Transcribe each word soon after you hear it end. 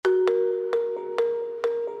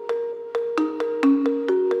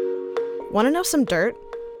Want to know some dirt?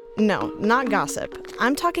 No, not gossip.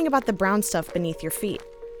 I'm talking about the brown stuff beneath your feet.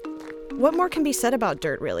 What more can be said about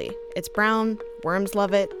dirt, really? It's brown, worms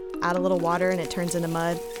love it, add a little water and it turns into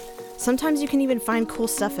mud. Sometimes you can even find cool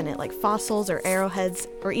stuff in it, like fossils or arrowheads,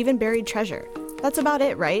 or even buried treasure. That's about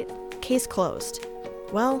it, right? Case closed.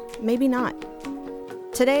 Well, maybe not.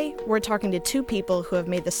 Today, we're talking to two people who have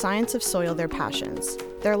made the science of soil their passions,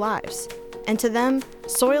 their lives. And to them,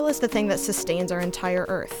 soil is the thing that sustains our entire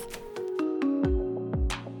Earth.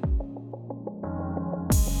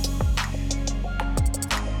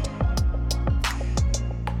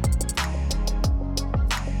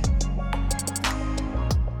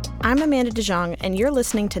 I'm Amanda DeJong, and you're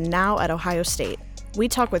listening to Now at Ohio State. We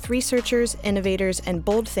talk with researchers, innovators, and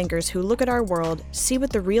bold thinkers who look at our world, see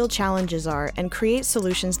what the real challenges are, and create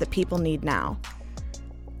solutions that people need now.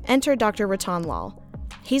 Enter Dr. Ratan Lal.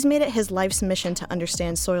 He's made it his life's mission to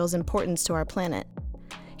understand soil's importance to our planet.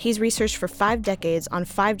 He's researched for 5 decades on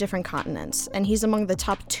 5 different continents, and he's among the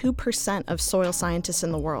top 2% of soil scientists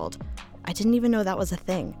in the world. I didn't even know that was a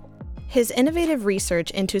thing. His innovative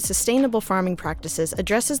research into sustainable farming practices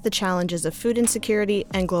addresses the challenges of food insecurity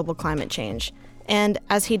and global climate change. And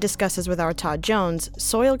as he discusses with our Todd Jones,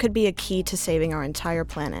 soil could be a key to saving our entire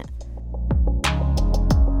planet.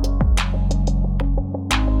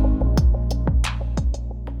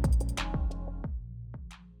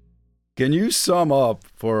 Can you sum up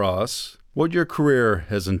for us what your career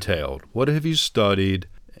has entailed? What have you studied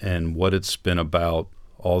and what it's been about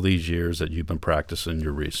all these years that you've been practicing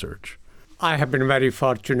your research? I have been very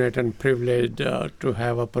fortunate and privileged to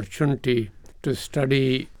have opportunity to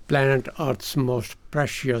study planet Earth's most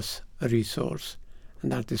precious resource,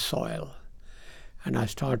 and that is soil. And I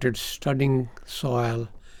started studying soil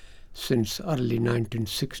since early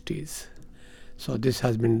 1960s. So this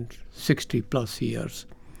has been 60 plus years.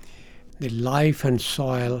 The life and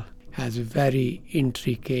soil has a very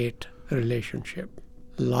intricate relationship.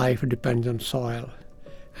 Life depends on soil,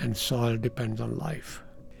 and soil depends on life.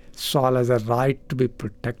 Soil has a right to be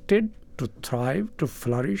protected, to thrive, to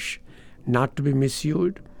flourish, not to be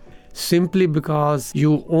misused. Simply because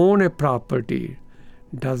you own a property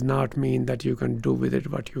does not mean that you can do with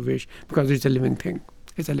it what you wish, because it's a living thing.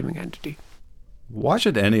 It's a living entity. Why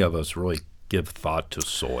should any of us really give thought to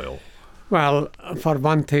soil? Well, for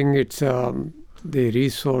one thing, it's the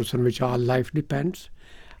resource on which all life depends.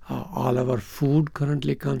 All our food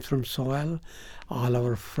currently comes from soil. All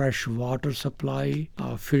our fresh water supply,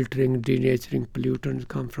 filtering, denaturing pollutants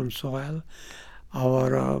come from soil.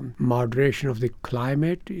 Our moderation of the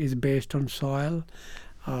climate is based on soil.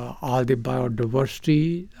 All the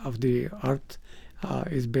biodiversity of the earth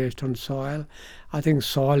is based on soil. I think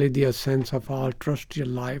soil is the essence of all terrestrial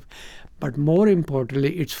life, but more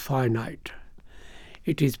importantly, it's finite.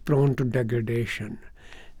 It is prone to degradation.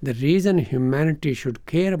 The reason humanity should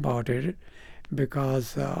care about it,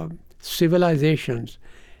 because civilizations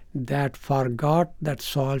that forgot that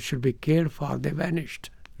soil should be cared for, they vanished.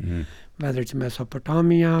 Mm-hmm. Whether it's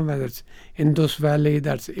Mesopotamia, whether it's Indus Valley,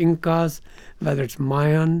 that's Incas, whether it's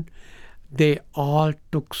Mayan, they all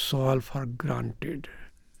took soil for granted.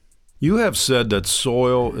 You have said that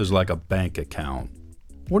soil is like a bank account.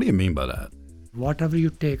 What do you mean by that? Whatever you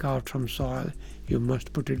take out from soil, you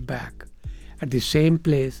must put it back at the same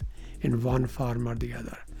place in one form or the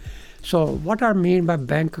other. So what I mean by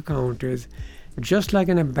bank account is, just like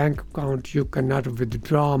in a bank account, you cannot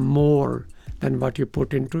withdraw more than what you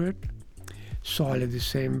put into it. Soil is the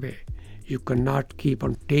same way. You cannot keep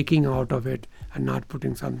on taking out of it and not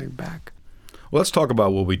putting something back. Well, let's talk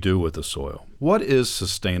about what we do with the soil. What is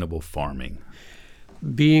sustainable farming?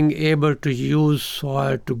 Being able to use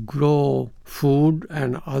soil to grow food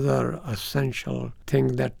and other essential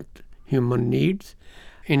things that human needs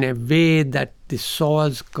in a way that the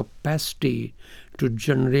soil's capacity to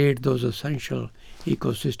generate those essential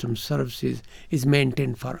ecosystem services is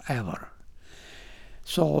maintained forever.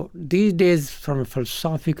 So these days, from a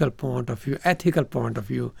philosophical point of view, ethical point of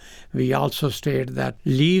view, we also state that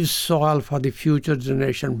leave soil for the future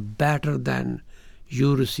generation better than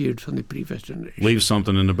you received from the previous generation. Leave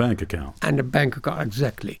something in the bank account. And a bank account,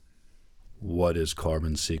 exactly. What is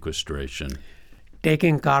carbon sequestration?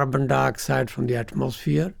 Taking carbon dioxide from the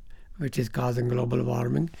atmosphere, which is causing global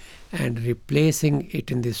warming, and replacing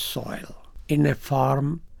it in the soil in a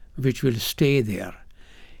form which will stay there.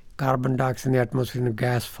 Carbon dioxide in the atmosphere in a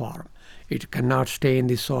gas form. It cannot stay in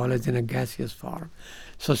the soil as in a gaseous form.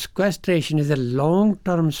 So sequestration is a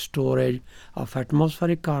long-term storage of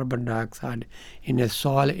atmospheric carbon dioxide in a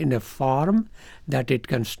soil in a form that it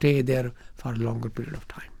can stay there for a longer period of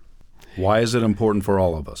time. Why is it important for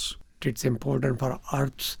all of us? It's important for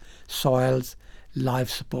Earth's, soils, life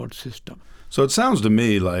support system. So it sounds to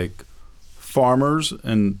me like farmers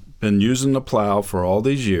and been using the plow for all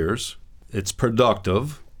these years. It's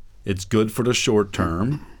productive. It's good for the short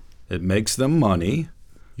term. It makes them money.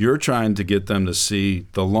 You're trying to get them to see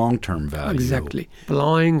the long-term value. Exactly.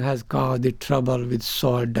 Plowing has caused the trouble with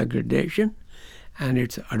soil degradation and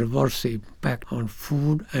its adverse impact on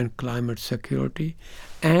food and climate security,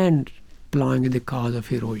 and plowing is the cause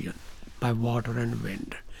of erosion by water and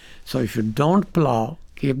wind. So if you don't plow,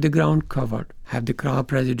 keep the ground covered, have the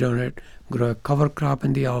crop residue on it, grow a cover crop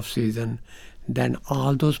in the off-season, then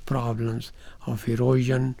all those problems of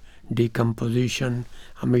erosion, decomposition,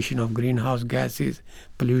 emission of greenhouse gases,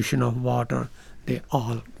 pollution of water, they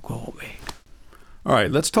all go away. All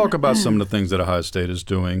right, let's talk about some of the things that Ohio State is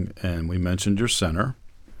doing, and we mentioned your center.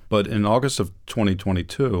 But in August of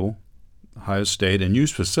 2022, Ohio State, and you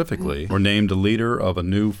specifically, were named a leader of a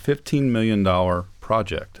new $15 million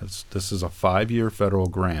project. This is a 5-year federal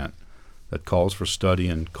grant that calls for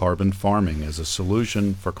studying carbon farming as a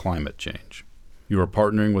solution for climate change. You are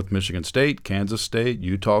partnering with Michigan State, Kansas State,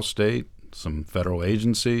 Utah State, some federal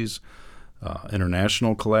agencies,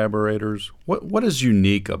 international collaborators. What is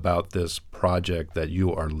unique about this project that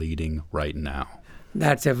you are leading right now?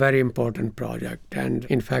 That's a very important project. And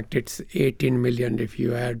in fact, it's 18 million if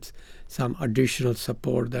you add some additional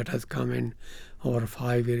support that has come in over a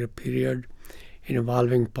 5-year period,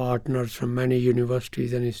 involving partners from many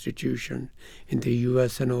universities and institutions in the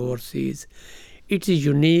U.S. and overseas. It is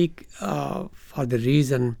unique for the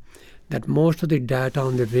reason that most of the data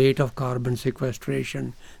on the rate of carbon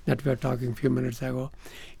sequestration that we were talking a few minutes ago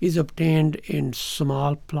is obtained in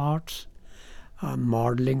small plots,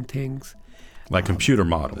 modeling things. Like computer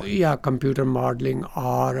modeling? Yeah, computer modeling,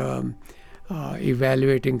 or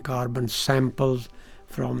evaluating carbon samples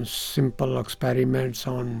from simple experiments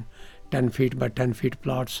on 10 feet by 10 feet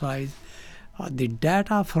plot size. The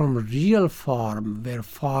data from real farm, where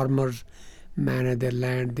farmers manage their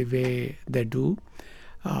land the way they do,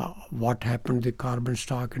 what happened to the carbon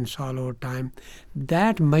stock in soil over time,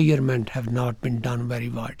 that measurement have not been done very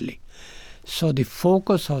widely. So the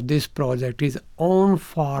focus of this project is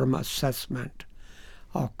on-farm assessment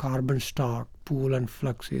of carbon stock, pool and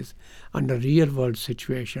fluxes under real-world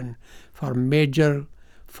situation for major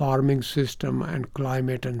farming system and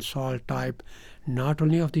climate and soil type, not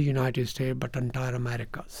only of the United States, but entire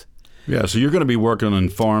Americas. Yeah, so you're going to be working on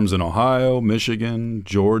farms in Ohio, Michigan,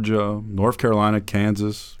 Georgia, North Carolina,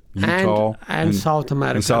 Kansas, Utah, and South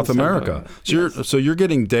America. And South America. So, yes. you're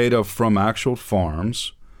getting data from actual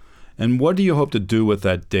farms. And what do you hope to do with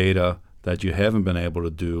that data that you haven't been able to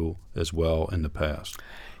do as well in the past?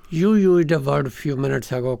 You used a word a few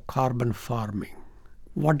minutes ago, carbon farming.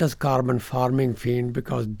 What does carbon farming mean?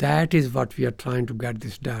 Because that is what we are trying to get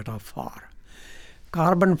this data for.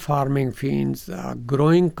 Carbon farming means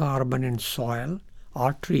growing carbon in soil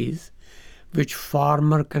or trees, which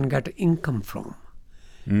farmer can get income from,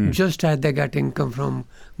 just as they get income from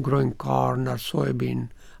growing corn or soybean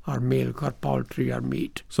or milk or poultry or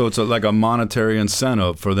meat. So it's like a monetary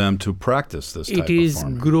incentive for them to practice this type of farming. It is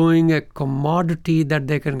growing a commodity that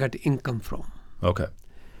they can get income from. Okay.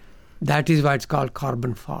 That is why it's called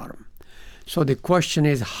carbon farm. So the question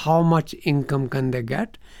is, how much income can they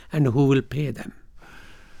get and who will pay them?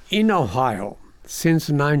 In Ohio, since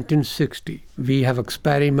 1960, we have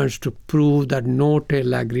experiments to prove that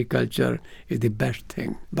no-till agriculture is the best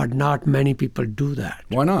thing. But not many people do that.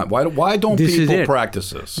 Why not? Why don't people practice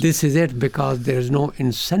this? This is it, because there is no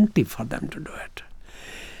incentive for them to do it.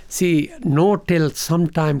 See, no-till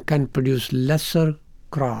sometimes can produce lesser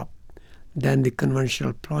crop than the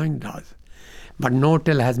conventional plowing does. But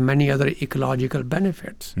no-till has many other ecological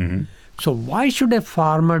benefits. Mm-hmm. So why should a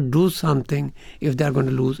farmer do something if they're going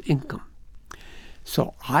to lose income?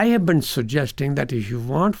 So I have been suggesting that if you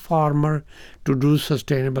want farmer to do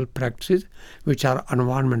sustainable practices which are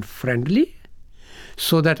environment friendly,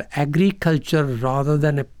 so that agriculture rather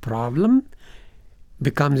than a problem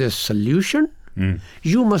becomes a solution,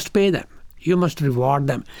 you must pay them. You must reward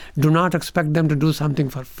them. Do not expect them to do something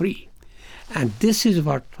for free. And this is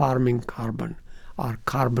what farming carbon or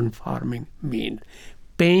carbon farming means.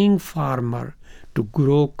 Paying farmer to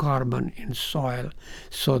grow carbon in soil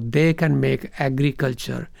so they can make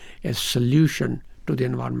agriculture a solution to the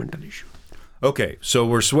environmental issue. Okay, so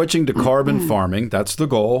we're switching to carbon farming. That's the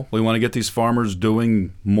goal. We want to get these farmers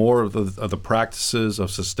doing more of the practices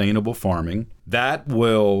of sustainable farming. That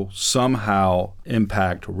will somehow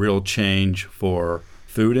impact real change for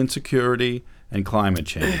food insecurity and climate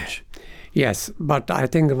change. Yes, but I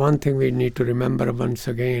think one thing we need to remember once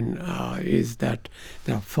again is that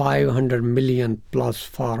there are 500 million plus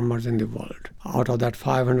farmers in the world. Out of that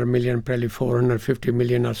 500 million, probably 450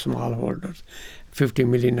 million are smallholders. 50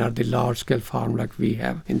 million are the large-scale farm like we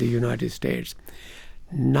have in the United States.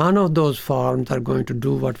 None of those farms are going to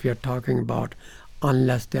do what we are talking about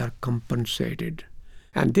unless they are compensated.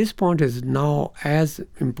 And this point is now as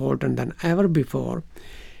important than ever before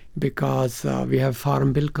because we have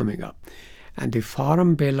Farm Bill coming up. And the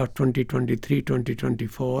Farm Bill of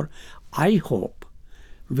 2023-2024, I hope,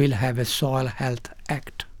 will have a Soil Health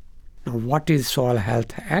Act. Now, what is Soil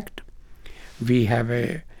Health Act? We have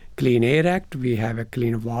a Clean Air Act, we have a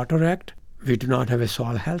Clean Water Act, we do not have a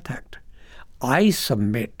Soil Health Act. I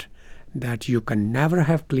submit that you can never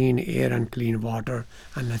have clean air and clean water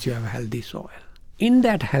unless you have a healthy soil. In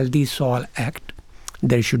that Healthy Soil Act,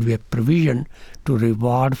 there should be a provision to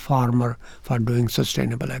reward farmer for doing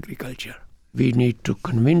sustainable agriculture. We need to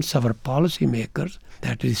convince our policymakers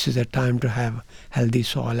that this is a time to have Healthy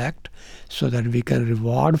Soil Act so that we can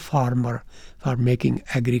reward farmer for making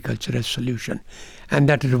agriculture a solution. And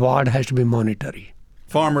that reward has to be monetary.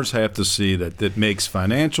 Farmers have to see that it makes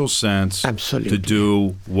financial sense Absolutely. to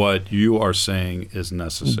do what you are saying is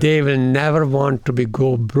necessary. They will never want to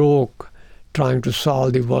go broke trying to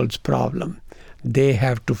solve the world's problem. They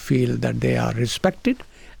have to feel that they are respected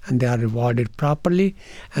and they are rewarded properly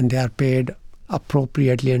and they are paid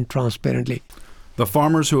appropriately and transparently. The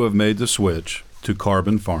farmers who have made the switch to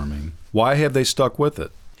carbon farming, why have they stuck with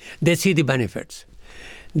it? They see the benefits.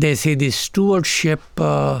 They see the stewardship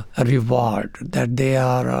reward, that they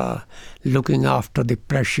are looking after the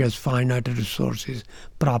precious finite resources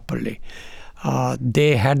properly.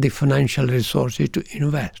 They had the financial resources to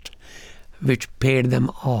invest, which paid them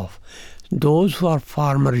off. Those who are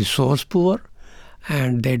farmer resource poor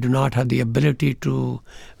and they do not have the ability to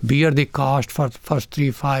bear the cost for the first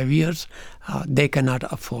 3-5 years, they cannot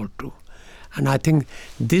afford to. And I think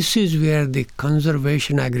this is where the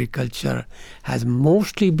conservation agriculture has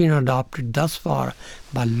mostly been adopted thus far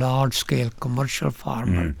by large-scale commercial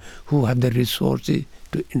farmers who have the resources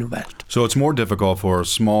to invest. So it's more difficult for a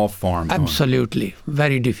small farm owner. Absolutely,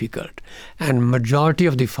 very difficult. And majority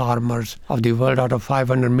of the farmers of the world, out of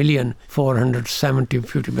 500 million,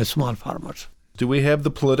 450 were small farmers. Do we have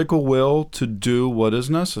the political will to do what is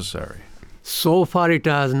necessary? So far it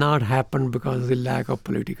has not happened because of the lack of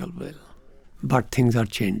political will. But things are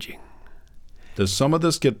changing. Does some of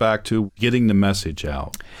this get back to getting the message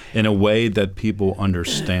out in a way that people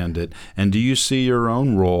understand it? And do you see your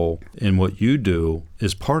own role in what you do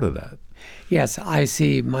as part of that? Yes, I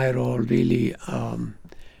see my role really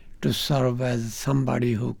to serve as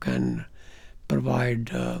somebody who can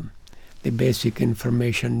provide the basic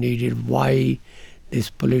information needed, why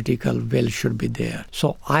this political will should be there.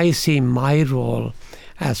 So I see my role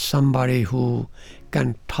as somebody who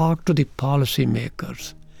can talk to the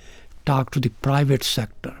policymakers, talk to the private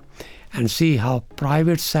sector, and see how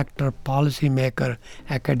private sector policymaker,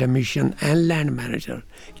 academician, and land manager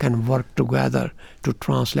can work together to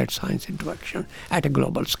translate science into action at a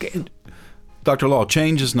global scale. Dr. Law,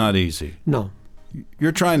 change is not easy. No.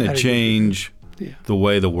 You're trying to change Yeah. the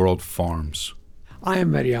way the world farms. I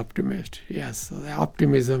am very optimistic, yes. The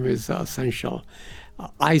optimism is essential.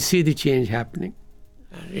 I see the change happening.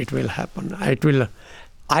 It will happen. It will,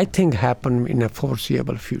 I think, happen in a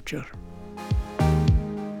foreseeable future.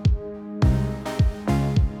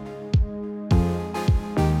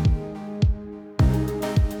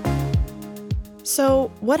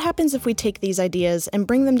 So, what happens if we take these ideas and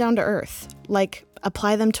bring them down to earth, like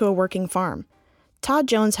apply them to a working farm? Todd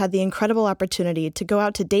Jones had the incredible opportunity to go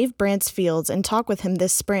out to Dave Brandt's fields and talk with him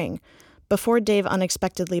this spring, before Dave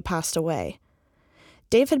unexpectedly passed away.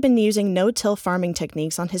 Dave had been using no-till farming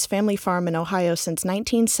techniques on his family farm in Ohio since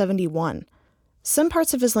 1971. Some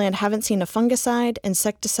parts of his land haven't seen a fungicide,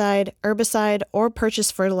 insecticide, herbicide, or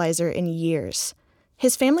purchased fertilizer in years.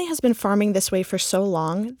 His family has been farming this way for so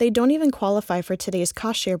long, they don't even qualify for today's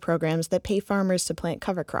cost-share programs that pay farmers to plant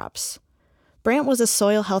cover crops. Brandt was a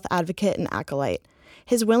soil health advocate and acolyte.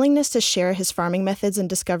 His willingness to share his farming methods and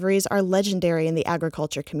discoveries are legendary in the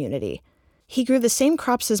agriculture community. He grew the same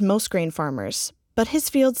crops as most grain farmers, but his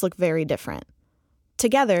fields look very different.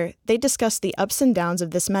 Together, they discussed the ups and downs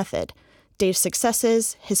of this method, Dave's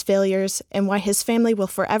successes, his failures, and why his family will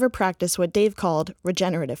forever practice what Dave called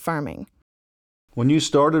regenerative farming. When you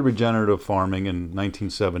started regenerative farming in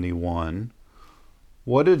 1971,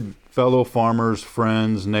 what did fellow farmers,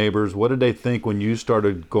 friends, neighbors, what did they think when you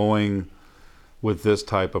started going with this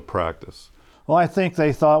type of practice? Well, I think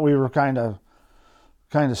they thought we were kind of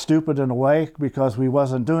kind of stupid in a way because we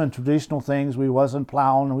wasn't doing traditional things. We wasn't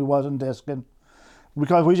plowing, we wasn't disking,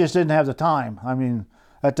 because we just didn't have the time. I mean,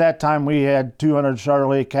 at that time we had 200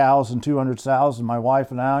 Charolais cows and 200 sows, and my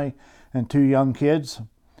wife and I, and 2 young kids,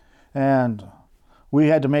 and we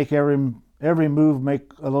had to make every move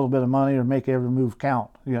make a little bit of money, or make every move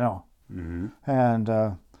count, you know. Mm-hmm.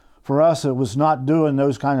 And for us, it was not doing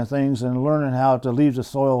those kind of things and learning how to leave the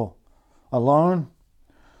soil alone,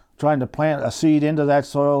 trying to plant a seed into that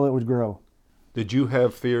soil that would grow. Did you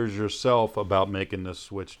have fears yourself about making this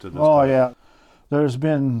switch to this? Oh, yeah. There's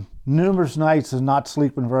been numerous nights of not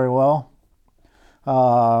sleeping very well.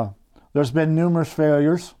 There's been numerous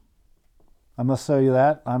failures. I must tell you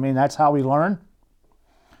that. I mean, that's how we learn.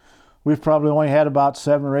 We've probably only had about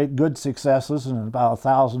 7 or 8 good successes and about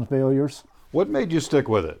 1,000 failures. What made you stick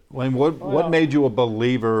with it? I mean, what made you a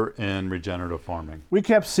believer in regenerative farming? We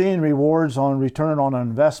kept seeing rewards on return on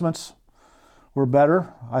investments were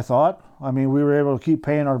better, I thought. I mean, we were able to keep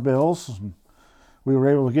paying our bills, and we were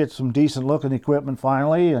able to get some decent looking equipment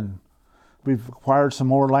finally, and we've acquired some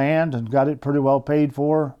more land and got it pretty well paid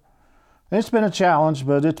for. And it's been a challenge,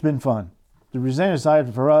 but it's been fun. The regenerative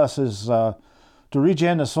side for us is to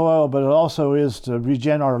regen the soil, but it also is to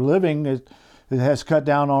regen our living. It has cut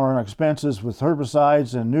down on our expenses with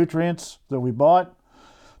herbicides and nutrients that we bought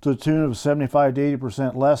to the tune of 75 to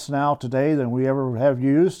 80% less now today than we ever have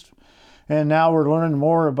used. And now we're learning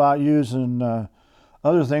more about using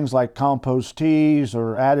other things like compost teas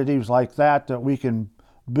or additives like that we can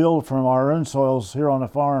build from our own soils here on the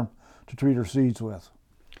farm to treat our seeds with.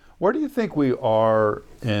 Where do you think we are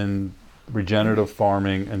in regenerative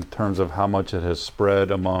farming in terms of how much it has spread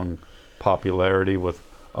among popularity with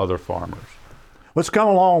other farmers? Well, it's come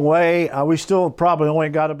a long way. We still probably only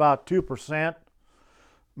got about 2%,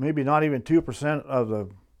 maybe not even 2% of the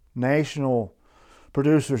national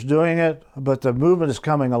producers doing it, but the movement is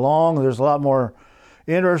coming along. There's a lot more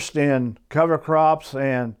interest in cover crops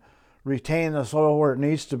and retain the soil where it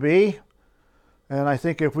needs to be. And I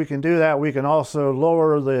think if we can do that, we can also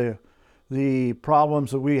lower the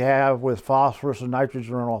problems that we have with phosphorus and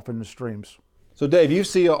nitrogen runoff in the streams. So Dave, you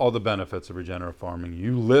see all the benefits of regenerative farming.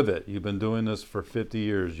 You live it. You've been doing this for 50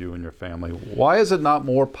 years, you and your family. Why is it not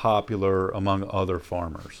more popular among other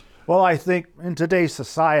farmers? Well, I think in today's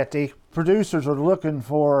society, producers are looking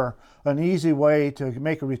for an easy way to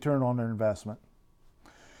make a return on their investment.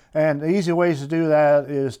 And the easy ways to do that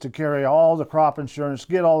is to carry all the crop insurance,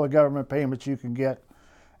 get all the government payments you can get,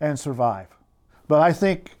 and survive. But I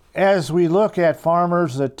think as we look at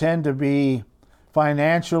farmers that tend to be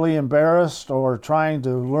financially embarrassed or trying to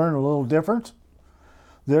learn a little different,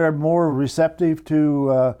 they're more receptive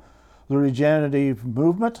to the regenerative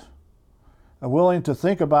movement, willing to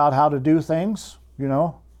think about how to do things, you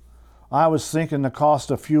know. I was thinking the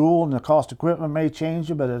cost of fuel and the cost of equipment may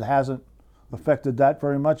change, but it hasn't affected that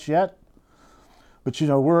very much yet. But you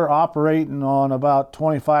know, we're operating on about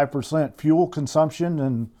 25% fuel consumption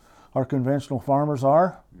than our conventional farmers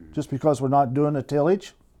are, just because we're not doing the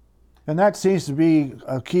tillage. And that seems to be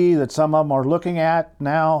a key that some of them are looking at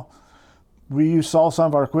now. We saw some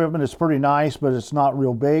of our equipment. It's pretty nice, but it's not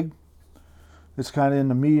real big. It's kind of in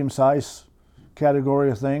the medium-sized category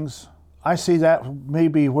of things. I see that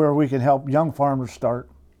maybe where we can help young farmers start.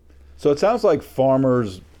 So it sounds like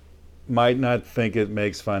farmers might not think it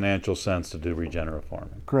makes financial sense to do regenerative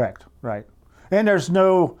farming. Correct, right. And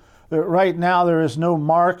right now there is no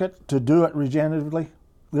market to do it regeneratively.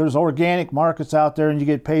 There's organic markets out there and you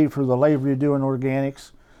get paid for the labor you do in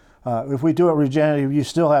organics. If we do it regenerative, you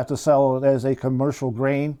still have to sell it as a commercial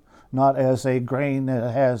grain, not as a grain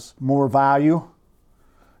that has more value.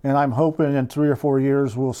 And I'm hoping in 3 or 4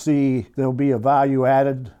 years we'll see there'll be a value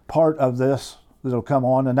added part of this that'll come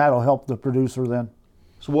on, and that'll help the producer then.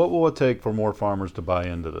 So what will it take for more farmers to buy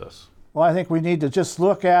into this? Well, I think we need to just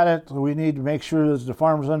look at it. We need to make sure that the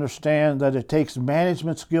farmers understand that it takes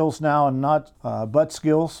management skills now and not butt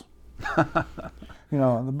skills. You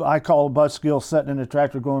know, I call butt skills sitting in the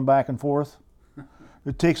tractor going back and forth.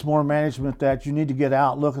 It takes more management that you need to get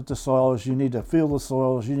out, look at the soils, you need to feel the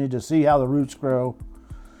soils, you need to see how the roots grow,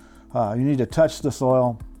 you need to touch the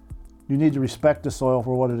soil, you need to respect the soil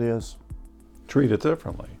for what it is. Treat it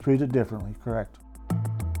differently. Treat it differently, correct.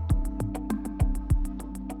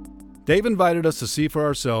 Dave invited us to see for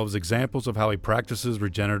ourselves examples of how he practices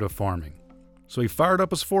regenerative farming. So he fired up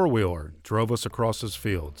his four-wheeler, drove us across his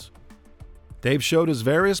fields. Dave showed his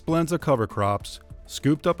various blends of cover crops,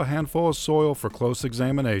 scooped up a handful of soil for close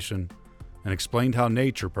examination, and explained how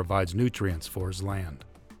nature provides nutrients for his land.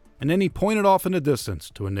 And then he pointed off in the distance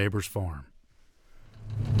to a neighbor's farm.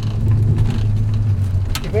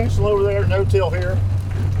 Conventional over there, no-till here.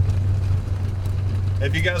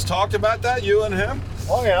 Have you guys talked about that, you and him?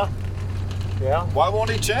 Oh, yeah. Yeah. Why won't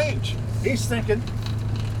he change? He's thinking.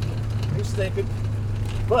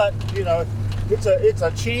 But, you know, it's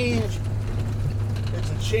a change. It's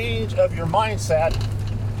a change of your mindset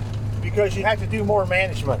because you have to do more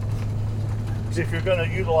management if you're going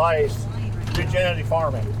to utilize regenerative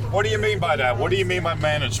farming. What do you mean by that? What do you mean by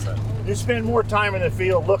management? You spend more time in the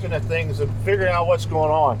field looking at things and figuring out what's going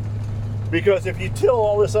on. Because if you till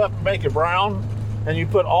all this up and make it brown, and you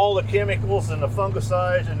put all the chemicals and the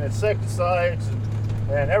fungicides and insecticides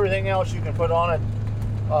and everything else you can put on it,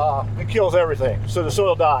 it kills everything. So the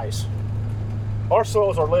soil dies. Our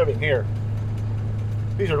soils are living here.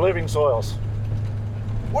 These are living soils.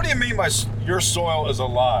 What do you mean by your soil is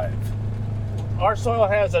alive? Our soil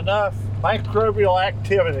has enough microbial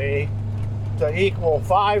activity to equal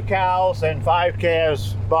 5 cows and 5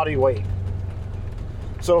 calves body weight.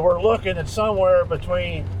 So we're looking at somewhere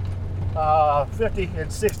between 50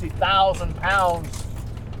 and 60,000 pounds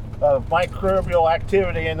of microbial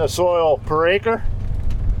activity in the soil per acre.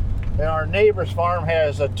 And our neighbor's farm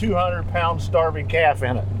has a 200-pound starving calf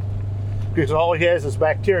in it because all he has is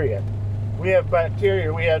bacteria. We have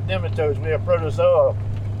bacteria, we have nematodes, we have protozoa,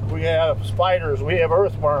 we have spiders, we have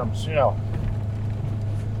earthworms, you know.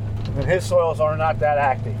 And his soils are not that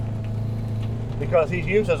active because he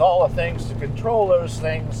uses all the things to control those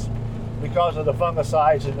things because of the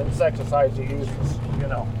fungicides and insecticides he uses, you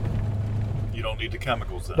know. You don't need the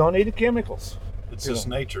chemicals then. Don't need the chemicals. It's just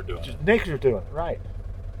nature doing it. Nature doing it, right.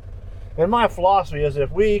 And my philosophy is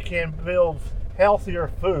if we can build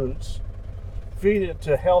healthier foods, feed it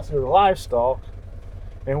to healthier livestock,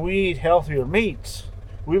 and we eat healthier meats,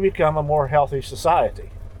 we become a more healthy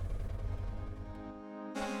society.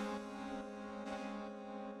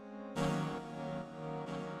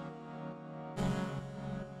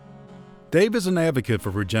 Dave is an advocate for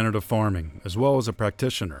regenerative farming, as well as a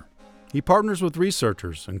practitioner. He partners with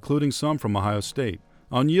researchers, including some from Ohio State,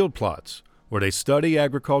 on yield plots, where they study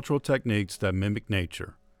agricultural techniques that mimic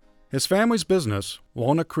nature. His family's business,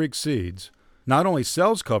 Walnut Creek Seeds, not only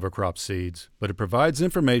sells cover crop seeds, but it provides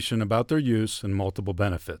information about their use and multiple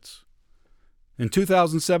benefits. In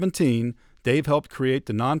 2017, Dave helped create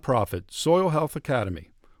the nonprofit Soil Health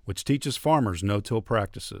Academy, which teaches farmers no-till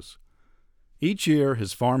practices. Each year,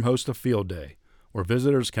 his farm hosts a field day, where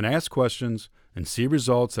visitors can ask questions and see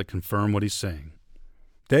results that confirm what he's saying.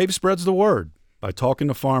 Dave spreads the word by talking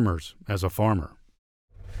to farmers as a farmer.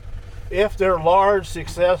 If they're large,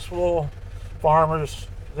 successful farmers,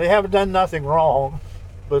 they haven't done nothing wrong,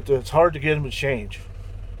 but it's hard to get them to change.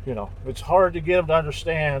 You know, it's hard to get them to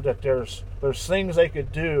understand that there's things they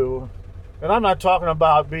could do. And I'm not talking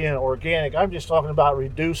about being organic. I'm just talking about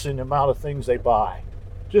reducing the amount of things they buy.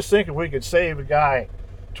 Just think if we could save a guy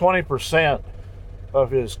 20%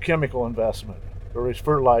 of his chemical investment or his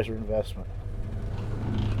fertilizer investment.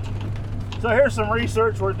 So here's some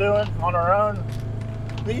research we're doing on our own.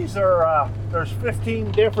 These are, there's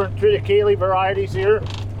 15 different triticale varieties here.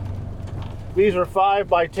 These are 5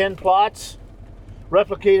 by 10 plots,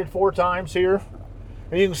 replicated 4 times here.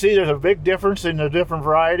 And you can see there's a big difference in the different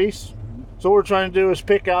varieties. So what we're trying to do is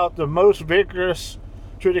pick out the most vigorous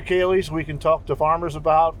triticales we can talk to farmers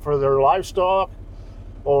about for their livestock,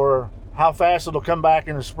 or how fast it'll come back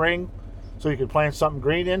in the spring so you can plant something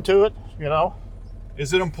green into it, you know.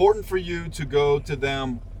 Is it important for you to go to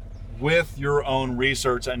them with your own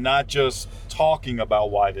research and not just talking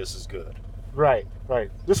about why this is good? Right.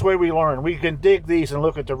 This way we learn. We can dig these and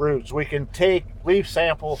look at the roots. We can take leaf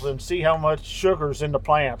samples and see how much sugar's in the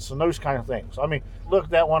plants and those kind of things. I mean, look at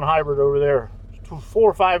that one hybrid over there, 4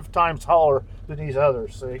 or 5 times taller than these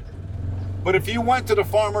others, see? But if you went to the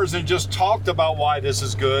farmers and just talked about why this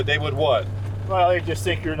is good, they would what? Well, they just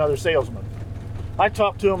think you're another salesman. I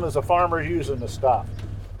talk to them as a farmer using the stuff.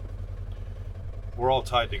 We're all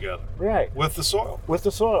tied together. Right. With the soil. With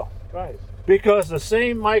the soil, right. Because the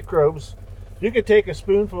same microbes, you could take a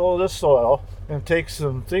spoonful of this soil and take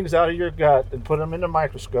some things out of your gut and put them in a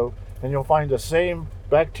microscope, and you'll find the same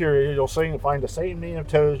bacteria, you'll find the same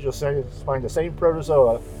nematodes, you'll find the same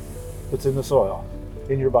protozoa that's in the soil,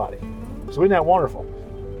 in your body. So isn't that wonderful?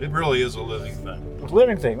 It really is a living thing. It's a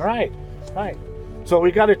living thing, right. So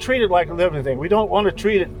we got to treat it like a living thing. We don't want to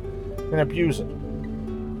treat it and abuse it.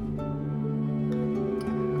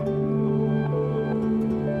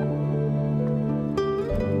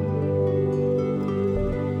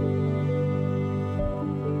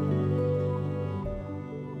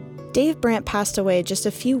 Dave Brandt passed away just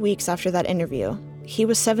a few weeks after that interview. He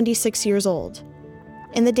was 76 years old.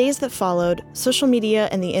 In the days that followed, social media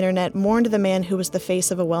and the internet mourned the man who was the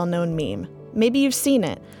face of a well-known meme. Maybe you've seen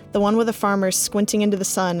it, the one with a farmer squinting into the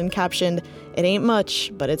sun and captioned, "It ain't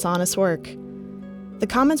much, but it's honest work." The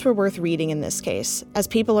comments were worth reading in this case, as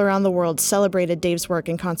people around the world celebrated Dave's work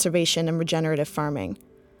in conservation and regenerative farming.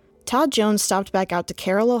 Todd Jones stopped back out to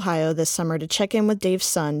Carroll, Ohio this summer to check in with Dave's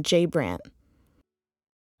son, Jay Brandt.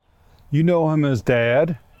 You know him as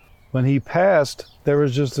Dad. When he passed, there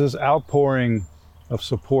was just this outpouring of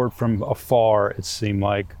support from afar, it seemed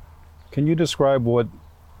like. Can you describe what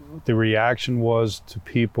the reaction was to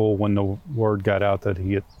people when the word got out that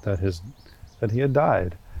he had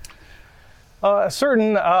died? A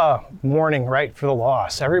certain mourning, right, for the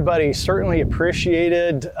loss. Everybody certainly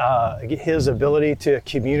appreciated his ability to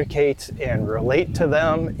communicate and relate to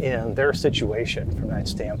them in their situation from that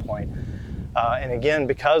standpoint. And again,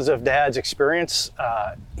 because of Dad's experience,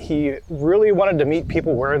 he really wanted to meet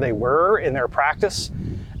people where they were in their practice,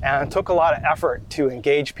 and it took a lot of effort to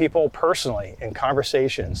engage people personally in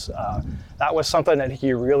conversations. That was something that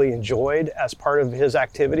he really enjoyed as part of his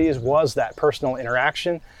activities, was that personal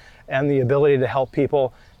interaction and the ability to help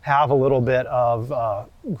people have a little bit of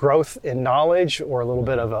growth in knowledge, or a little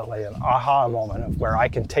bit of an aha moment of where I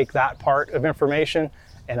can take that part of information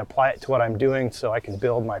and apply it to what I'm doing so I can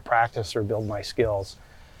build my practice or build my skills.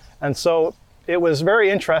 And so it was very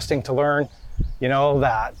interesting to learn,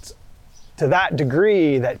 that to that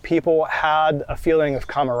degree that people had a feeling of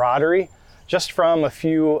camaraderie just from a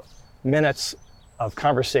few minutes of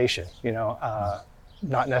conversation,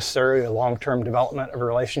 not necessarily a long-term development of a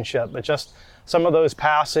relationship, but just some of those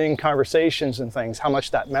passing conversations and things, how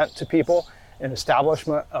much that meant to people in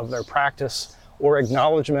establishment of their practice or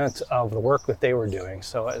acknowledgement of the work that they were doing.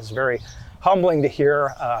 So it's very humbling to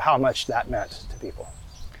hear how much that meant to people.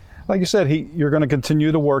 Like you said, you're going to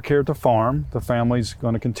continue to work here at the farm. The family's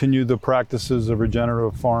going to continue the practices of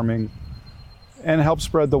regenerative farming and help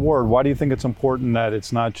spread the word. Why do you think it's important that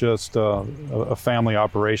it's not just a family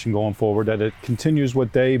operation going forward, that it continues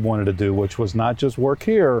what Dave wanted to do, which was not just work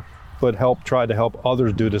here, but try to help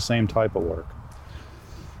others do the same type of work?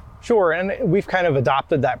 Sure, and we've kind of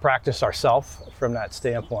adopted that practice ourselves from that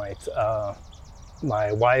standpoint.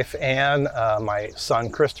 My wife, Ann, my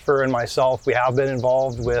son, Christopher, and myself, we have been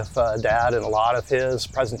involved with Dad in a lot of his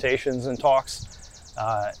presentations and talks.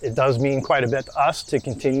 It does mean quite a bit to us to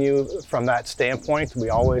continue from that standpoint.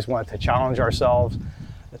 We always want to challenge ourselves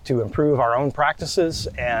to improve our own practices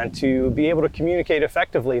and to be able to communicate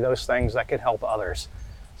effectively those things that can help others.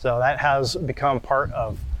 So that has become part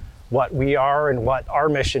of what we are and what our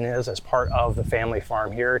mission is as part of the family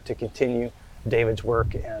farm here, to continue David's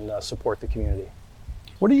work and support the community.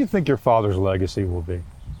 What do you think your father's legacy will be?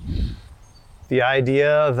 The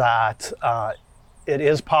idea that it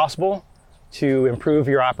is possible to improve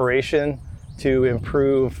your operation, to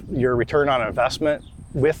improve your return on investment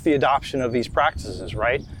with the adoption of these practices,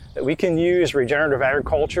 right? That we can use regenerative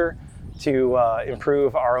agriculture to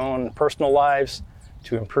improve our own personal lives,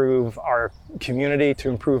 to improve our community, to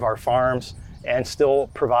improve our farms, and still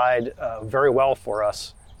provide very well for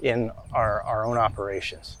us in our own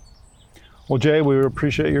operations. Well, Jay, we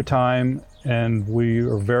appreciate your time, and we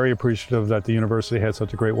are very appreciative that the university had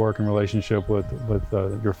such a great working relationship with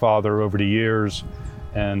your father over the years,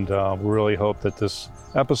 and we really hope that this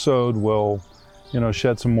episode will,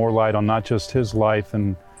 shed some more light on not just his life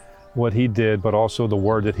and what he did, but also the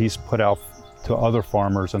word that he's put out to other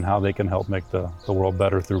farmers and how they can help make the world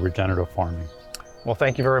better through regenerative farming. Well,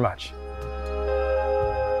 thank you very much.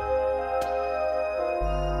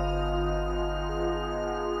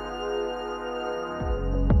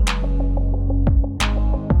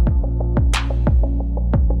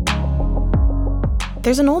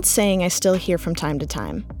 There's an old saying I still hear from time to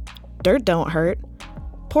time. Dirt don't hurt.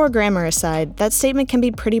 Poor grammar aside, that statement can be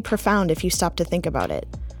pretty profound if you stop to think about it.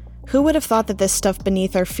 Who would have thought that this stuff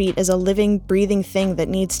beneath our feet is a living, breathing thing that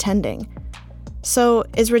needs tending? So,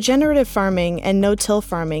 is regenerative farming and no-till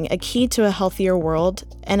farming a key to a healthier world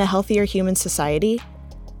and a healthier human society?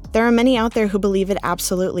 There are many out there who believe it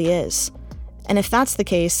absolutely is. And if that's the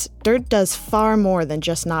case, dirt does far more than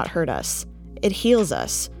just not hurt us. It heals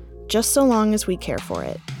us, just so long as we care for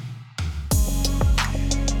it.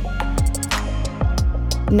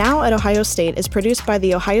 Now at Ohio State is produced by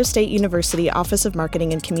the Ohio State University Office of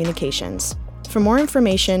Marketing and Communications. For more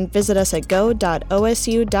information, visit us at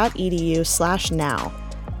go.osu.edu/now.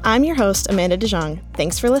 I'm your host, Amanda DeJong.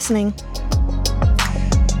 Thanks for listening.